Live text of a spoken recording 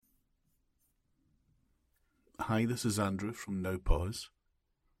Hi, this is Andrew from Now Pause.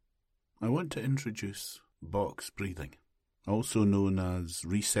 I want to introduce box breathing, also known as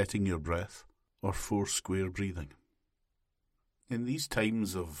resetting your breath or 4 square breathing. In these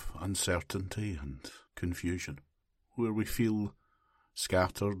times of uncertainty and confusion, where we feel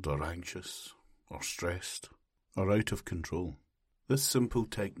scattered or anxious or stressed or out of control, this simple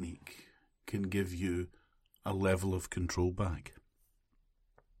technique can give you a level of control back.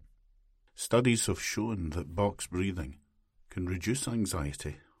 Studies have shown that box breathing can reduce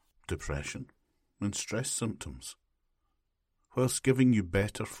anxiety, depression, and stress symptoms, whilst giving you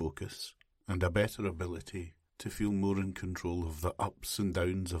better focus and a better ability to feel more in control of the ups and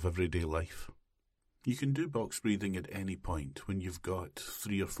downs of everyday life. You can do box breathing at any point when you've got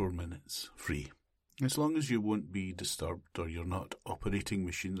 3 or 4 minutes free, as long as you won't be disturbed or you're not operating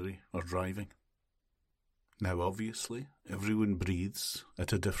machinery or driving. Now, obviously, everyone breathes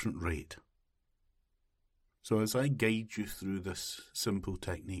at a different rate. So as I guide you through this simple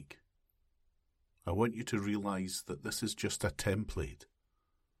technique, I want you to realise that this is just a template.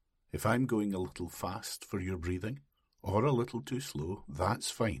 If I'm going a little fast for your breathing, or a little too slow, that's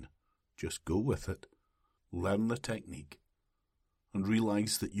fine. Just go with it, learn the technique, and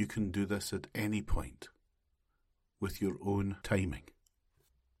realise that you can do this at any point, with your own timing.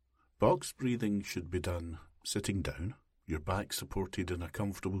 Box breathing should be done sitting down, your back supported in a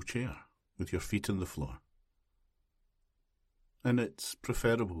comfortable chair, with your feet on the floor. And it's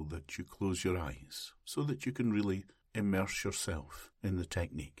preferable that you close your eyes so that you can really immerse yourself in the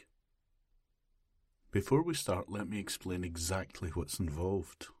technique. Before we start, let me explain exactly what's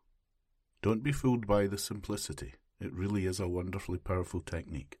involved. Don't be fooled by the simplicity. It really is a wonderfully powerful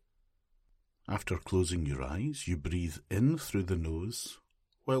technique. After closing your eyes, you breathe in through the nose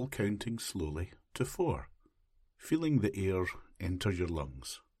while counting slowly to 4, feeling the air enter your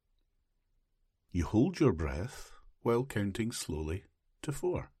lungs. You hold your breath while counting slowly to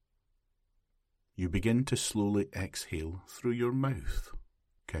 4. You begin to slowly exhale through your mouth,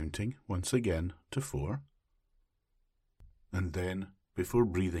 counting once again to 4, and then, before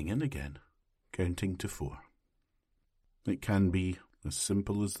breathing in again, counting to 4. It can be as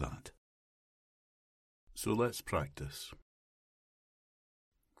simple as that. So let's practice.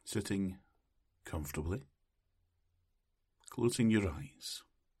 Sitting comfortably, closing your eyes.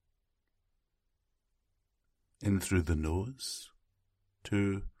 In through the nose,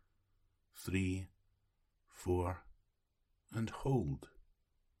 2, 3, 4, and hold.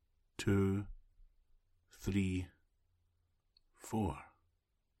 2, 3, 4.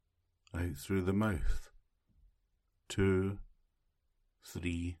 Out through the mouth. 2,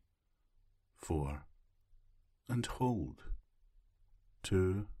 3, 4, and hold.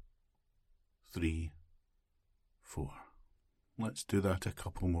 2, 3, 4. Let's do that a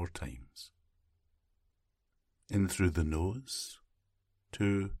couple more times. In through the nose,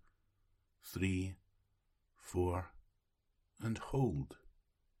 2, 3, 4, and hold.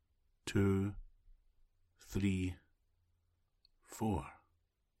 2, 3, 4.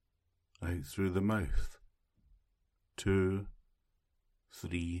 Out through the mouth. 2,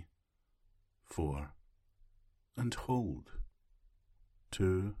 3, 4, and hold.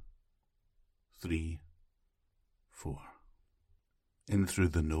 2, 3, 4. In through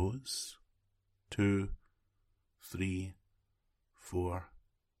the nose. 2, 3, 4,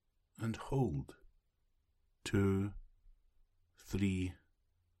 and hold. 2, 3,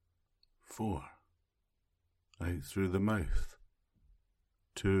 4. Out through the mouth.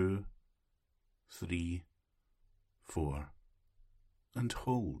 2, 3, 4, and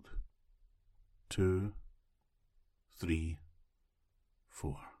hold. 2, 3,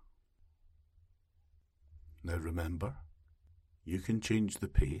 4. Now remember, you can change the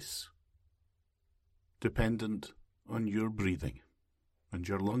pace dependent on your breathing and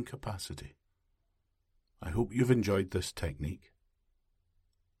your lung capacity. I hope you've enjoyed this technique.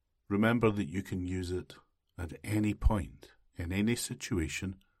 Remember that you can use it at any point, in any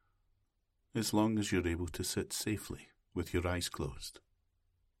situation, as long as you're able to sit safely with your eyes closed.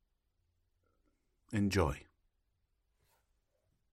 Enjoy.